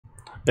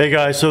Hey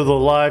guys, so the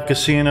live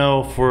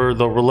casino for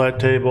the roulette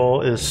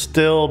table is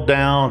still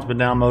down. It's been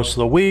down most of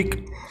the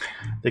week.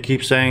 They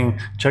keep saying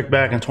check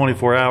back in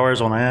 24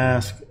 hours when I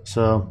ask.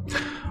 So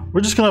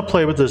we're just gonna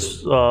play with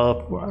this.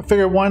 I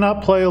figured why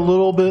not play a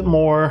little bit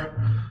more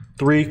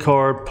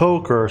 3-card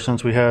poker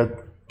since we had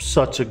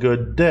such a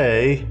good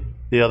day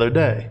the other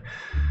day.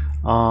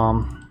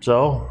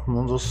 So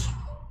we'll just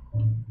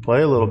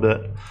play a little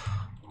bit.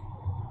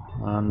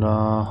 And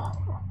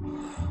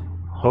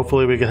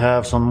hopefully we could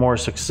have some more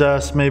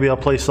success. Maybe I'll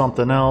play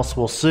something else.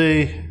 We'll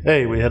see.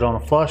 Hey, we hit on a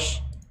flush.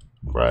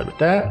 Ride with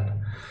that.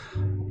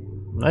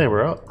 Hey,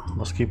 we're up.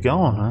 Let's keep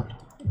going, man.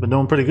 Been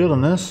doing pretty good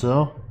on this,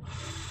 so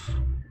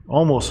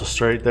almost a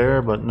straight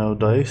there, but no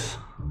dice.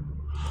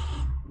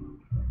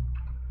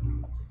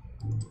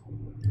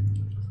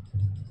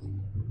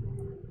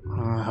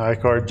 High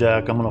card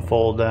jack. I'm gonna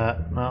fold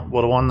that.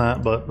 Would have won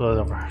that, but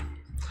whatever.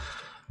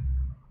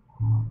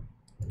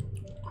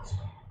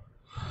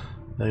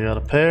 They got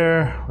a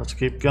pair. Let's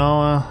keep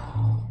going.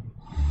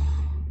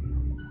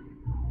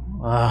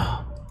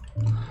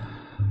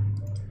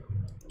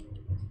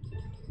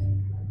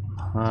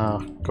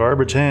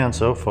 Garbage hand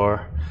so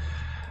far.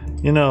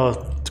 You know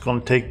it's going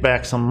to take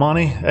back some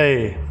money.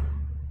 Hey,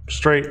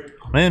 straight.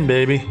 I'm in,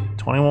 baby.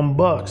 21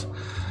 bucks.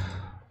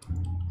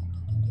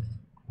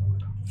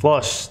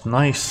 Flush.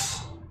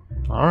 Nice.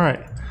 All right.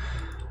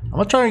 I'm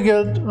going to try and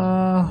get...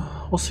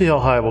 we'll see how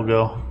high we'll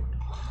go.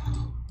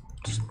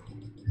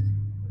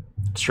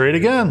 Straight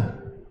again.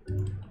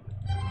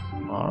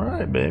 All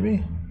right,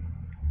 baby.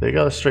 They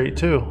got a straight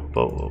too,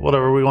 but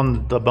whatever. We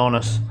won the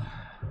bonus.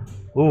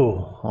 Ooh,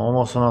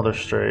 almost another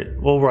straight.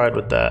 We'll ride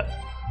with that.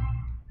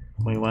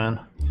 We win.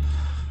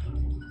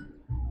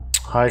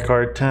 High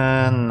card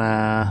 10.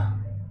 Nah.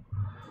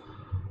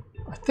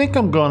 I think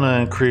I'm gonna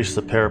increase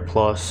the pair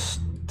plus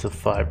to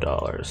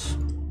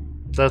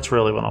 $5. That's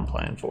really what I'm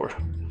playing for.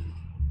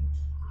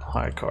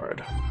 High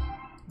card.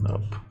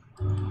 Nope.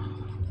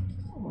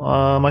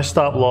 My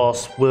stop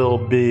loss will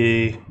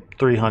be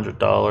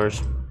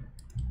 $300.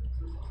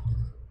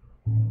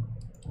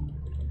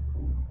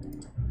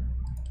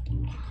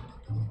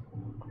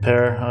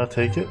 Pair, I'll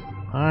take it.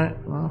 All right.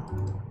 Well.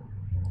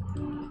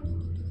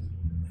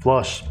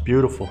 Flush,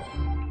 beautiful.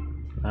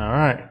 All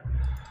right.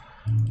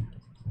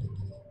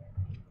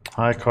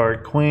 High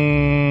card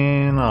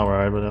queen. All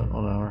right, but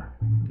whatever.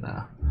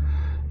 Nah,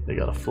 they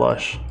got a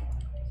flush.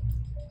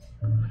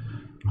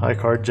 High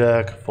card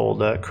jack. Fold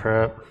that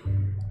crap.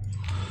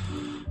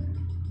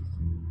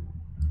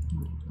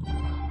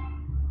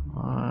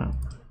 Alright.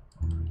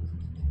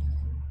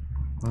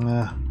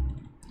 Nah.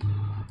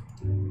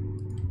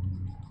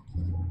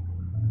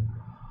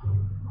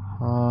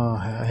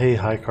 I hate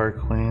high card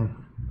queen.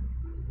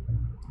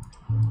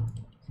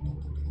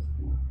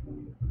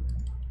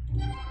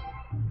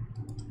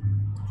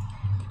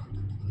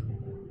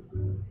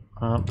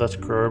 That's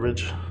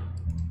garbage.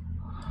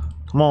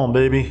 Come on,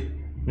 baby.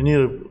 We need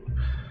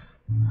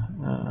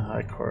a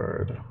high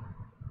card.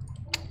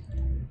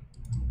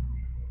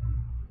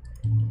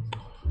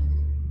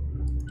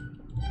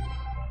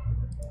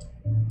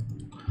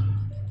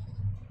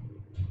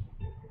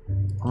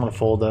 I'm gonna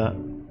fold that.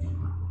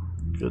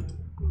 Good.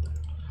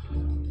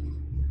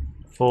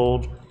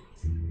 Fold.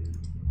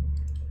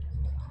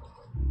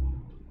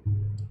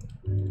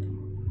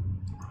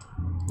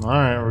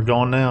 Alright, we're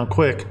going down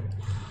quick.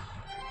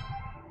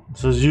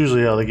 This is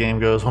usually how the game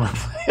goes when I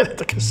play at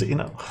the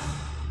casino.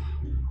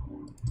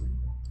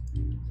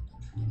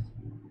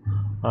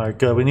 Alright,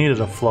 good. We needed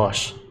a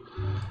flush.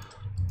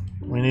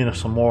 We needed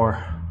some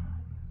more.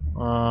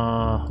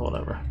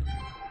 Whatever.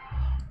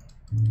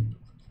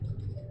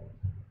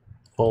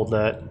 Fold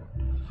that.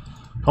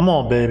 Come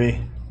on,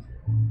 baby.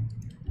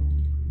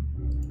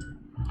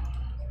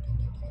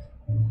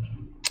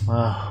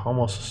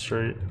 Almost a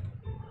straight.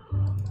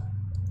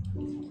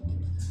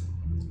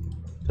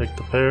 Take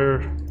the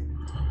pair.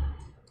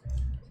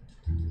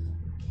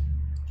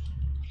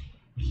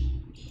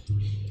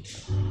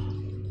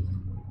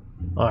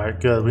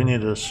 Alright, good. We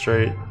needed a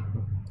straight.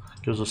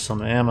 Gives us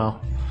some ammo.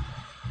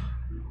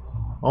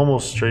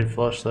 Almost straight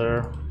flush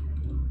there.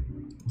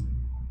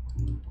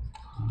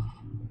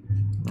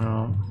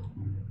 No.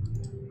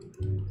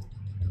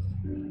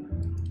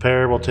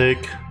 Pair will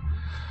take.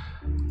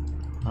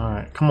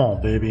 Alright, come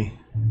on, baby.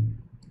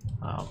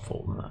 I'm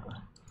folding that.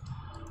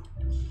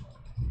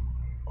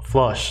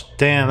 Flush.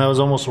 Damn, that was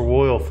almost a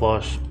royal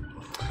flush.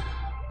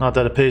 Not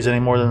that it pays any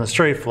more than the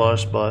straight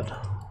flush, but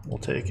we'll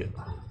take it.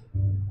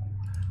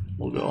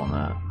 We'll go on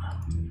that.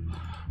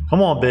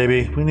 Come on,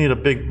 baby. We need a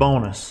big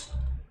bonus.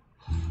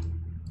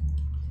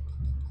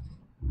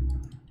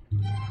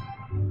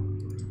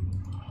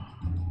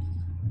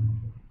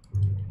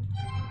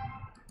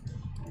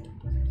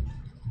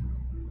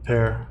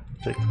 Pair.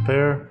 Take the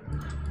pair.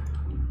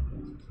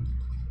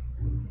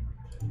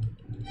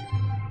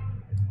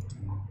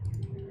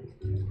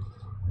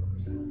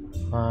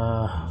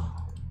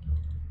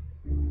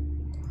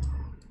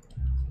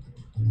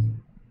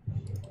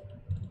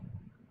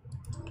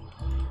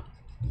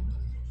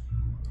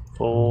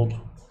 Fold.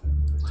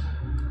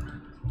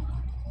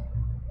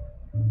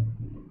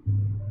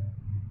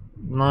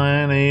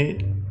 9,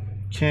 8,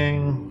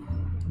 king.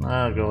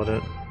 I'll go with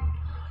it.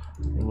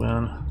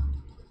 Win.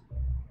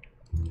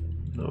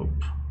 Nope.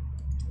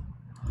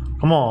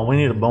 Come on, we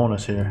need a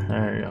bonus here.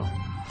 There you go.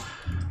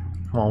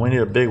 Come on, we need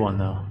a big one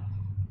though.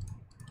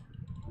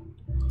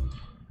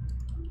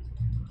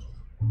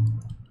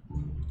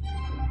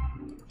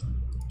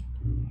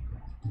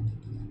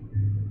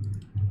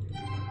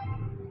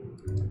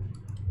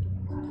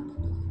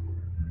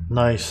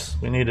 Nice.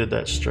 We needed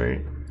that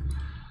straight.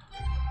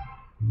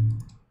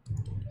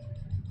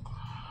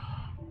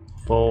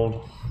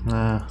 Fold.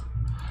 Nah.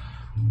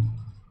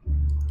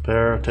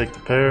 Pair. Take the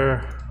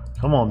pair.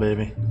 Come on,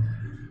 baby.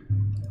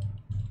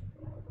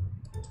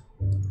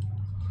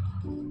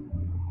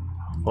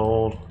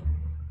 Fold.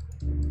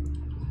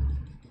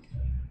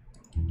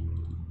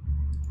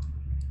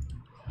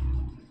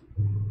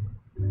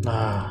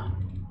 Ah.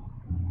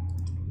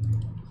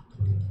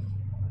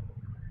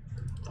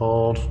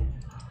 Fold.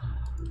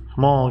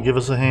 Come on, give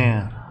us a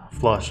hand.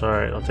 Flush. All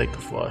right, I'll take the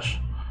flush.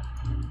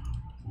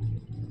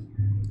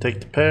 Take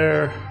the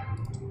pair.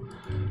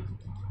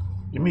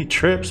 Give me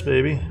trips,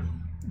 baby.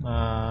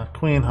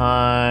 Queen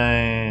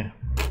high.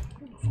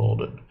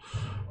 Fold it.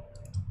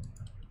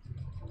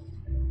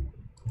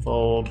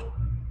 Fold.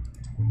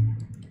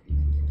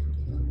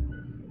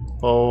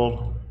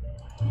 Fold.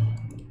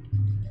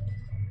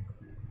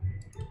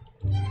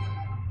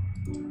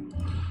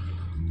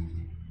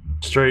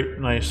 Straight.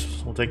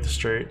 Nice. We'll take the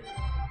straight.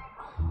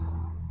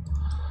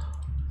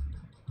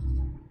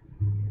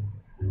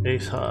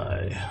 Ace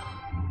high.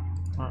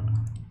 Right.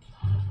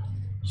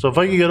 So if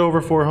I can get over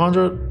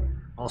 400,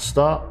 I'll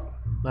stop.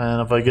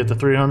 And if I get to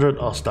 300,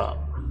 I'll stop.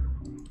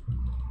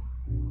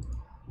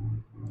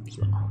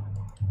 So.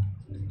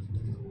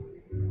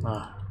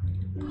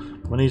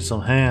 We need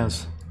some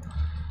hands.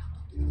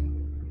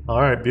 All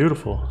right,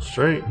 beautiful.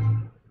 Straight.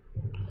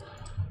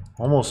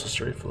 Almost a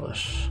straight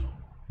flush.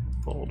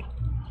 Fold.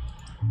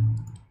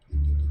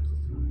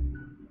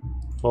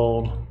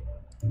 Fold.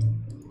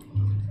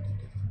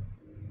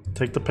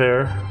 Take the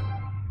pair.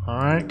 All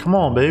right, come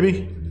on,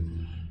 baby.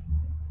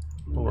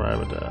 We'll ride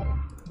with that.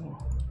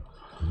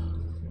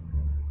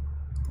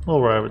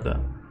 We'll ride with that.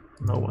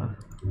 No win.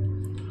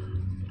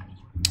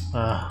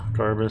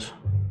 Garbage.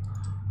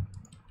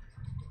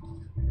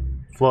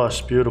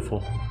 Flush,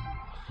 beautiful.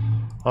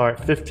 All right,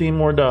 $15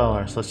 more.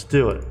 Let's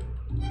do it.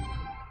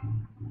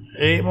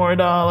 $8 more.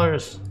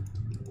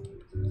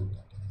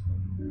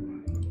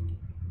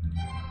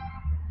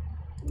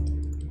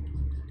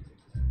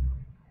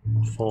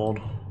 Fold.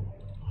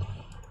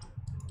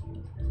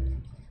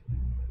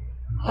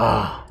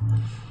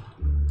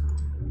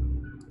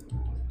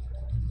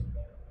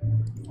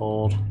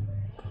 Fold.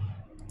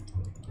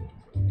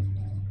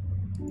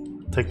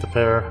 Take the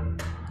pair.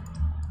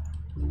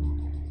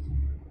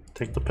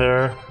 Take the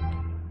pair.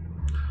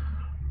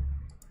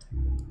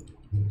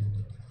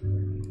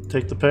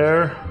 Take the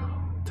pair.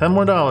 $10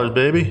 more,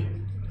 baby.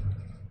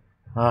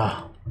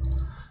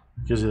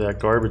 Gives you that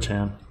garbage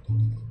hand.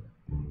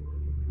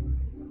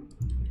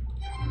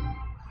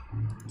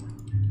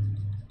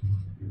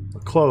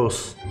 We're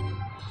close.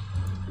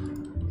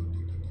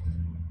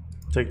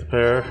 Take the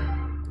pair.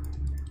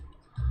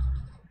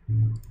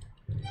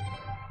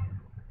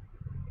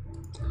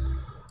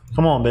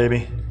 Come on,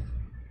 baby.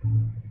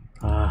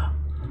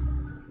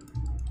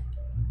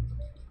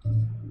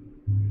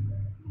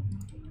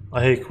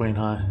 I hate queen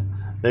high.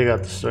 They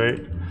got the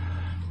straight.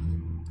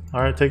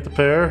 All right, take the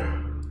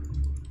pair.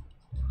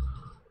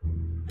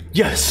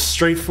 Yes,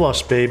 straight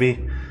flush,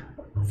 baby.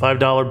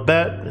 $5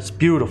 bet. It's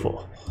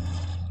beautiful.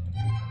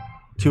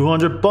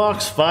 200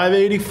 bucks,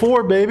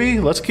 584, baby.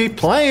 Let's keep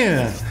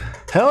playing.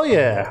 Hell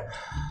yeah.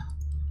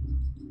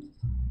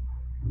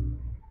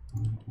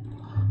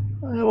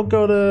 We'll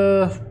go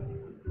to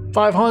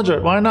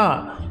 500. Why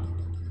not?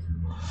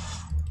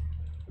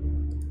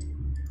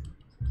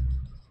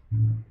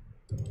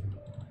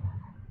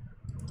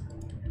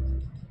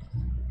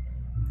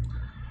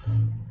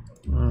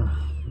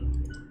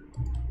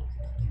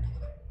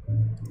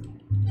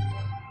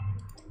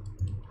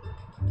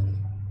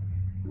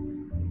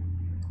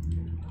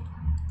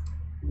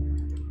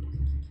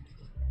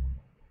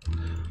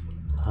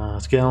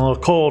 It's getting a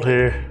little cold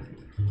here.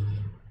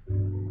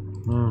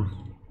 We'll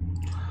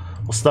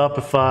stop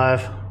at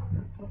 5.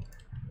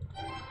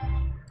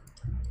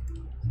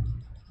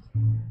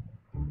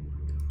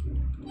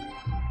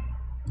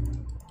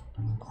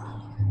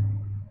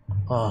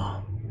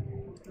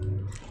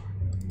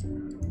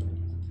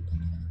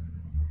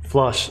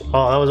 Flush.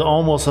 Oh, that was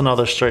almost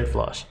another straight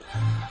flush.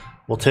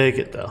 We'll take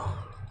it though.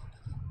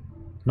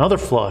 Another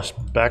flush,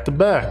 back to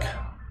back.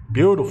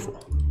 Beautiful.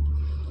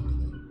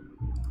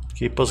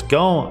 Keep us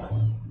going.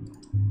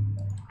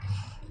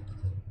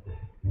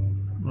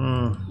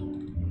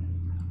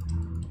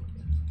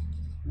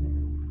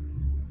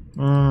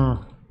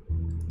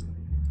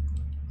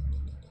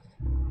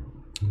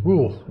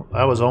 Ooh,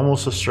 that was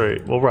almost a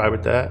straight. We'll ride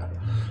with that.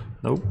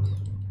 Nope.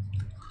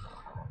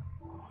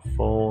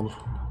 Fold.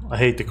 I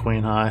hate the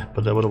queen high,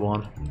 but that would have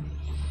won.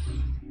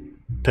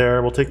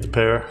 Pair, we'll take the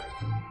pair.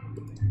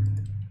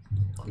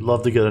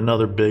 Love to get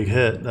another big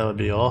hit. That would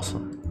be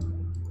awesome.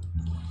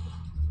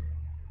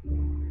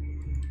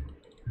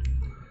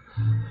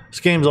 This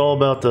game's all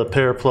about the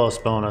pair plus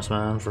bonus,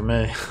 man, for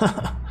me.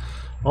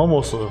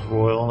 Almost a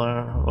royal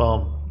there.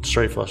 Well,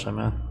 straight flush, I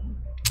meant.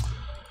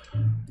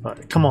 All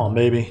right, come on,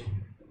 baby.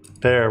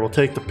 Pair, we'll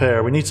take the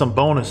pair. We need some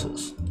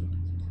bonuses.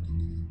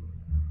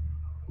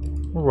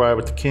 We'll ride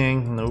with the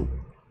king. Nope.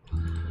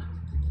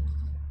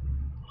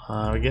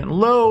 We're getting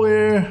low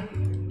here.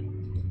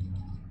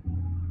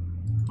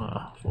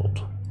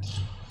 Fold.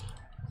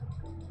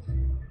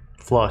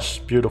 Flush,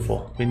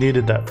 beautiful. We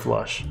needed that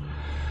flush.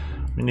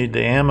 We need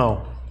the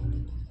ammo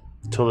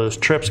until those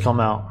trips come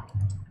out.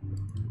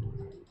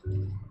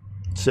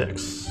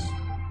 6,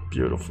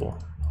 beautiful.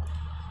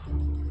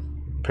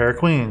 Pair of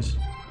queens,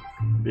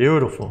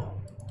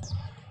 beautiful.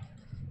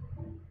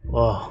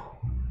 Oh,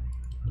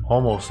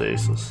 almost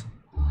aces.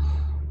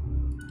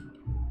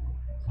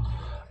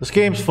 This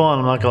game's fun,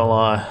 I'm not gonna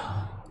lie.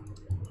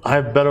 I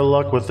have better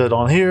luck with it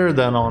on here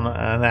than on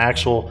an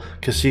actual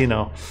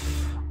casino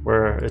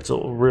where it's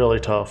really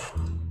tough.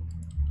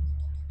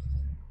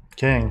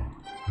 King,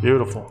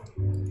 beautiful.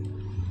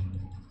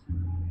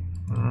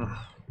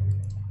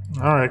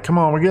 All right, come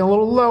on, we're getting a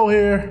little low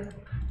here.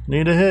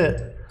 Need a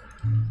hit.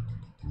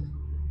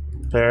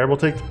 Pair, we'll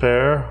take the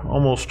pair.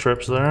 Almost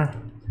trips there.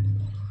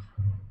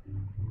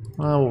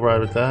 We'll ride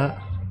with that.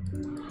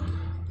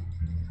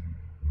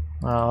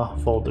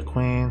 Fold the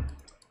queen.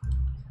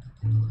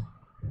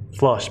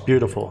 Flush,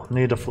 beautiful.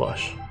 Need a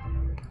flush.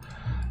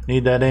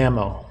 Need that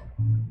ammo.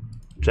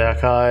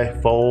 Jack high,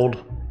 fold.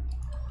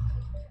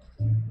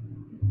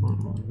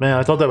 Man,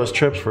 I thought that was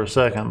trips for a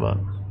second, but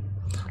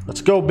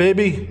let's go,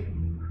 baby.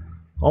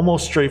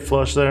 Almost straight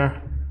flush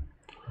there.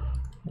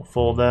 We'll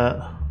fold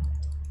that.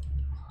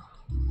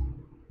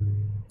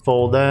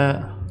 Fold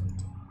that.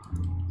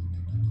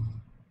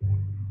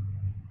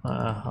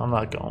 I'm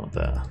not going with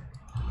that.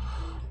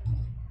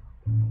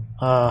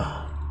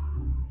 All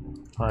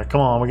right,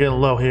 come on, we're getting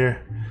low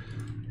here.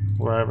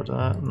 Right with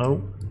that.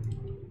 Nope.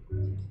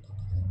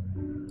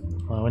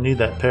 We need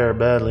that pair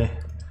badly.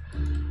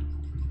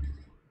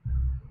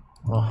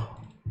 Oh.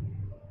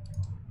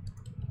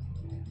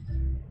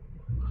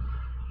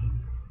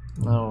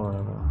 No,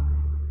 whatever.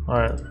 All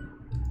right.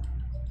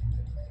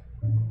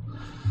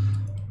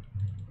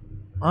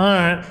 All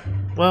right.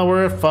 Well,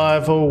 we're at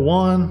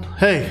 501.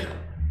 Hey,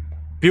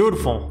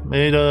 beautiful.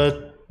 Made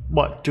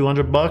what,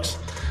 200 bucks?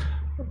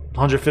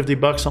 150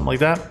 bucks, something like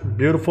that.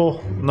 Beautiful.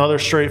 Another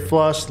straight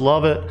flush.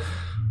 Love it.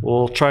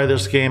 We'll try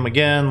this game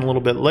again a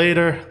little bit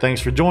later.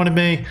 Thanks for joining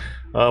me.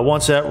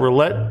 Once that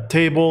roulette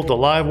table, the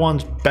live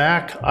one's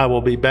back, I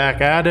will be back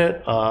at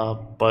it.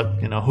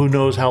 But you know, who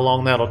knows how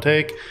long that'll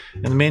take.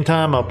 In the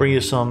meantime, I'll bring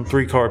you some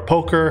 3-card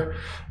poker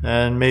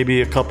and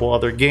maybe a couple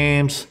other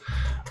games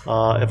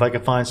if I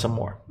can find some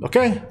more.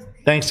 Okay.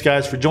 Thanks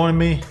guys for joining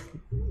me.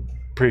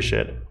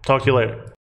 Appreciate it. Talk to you later.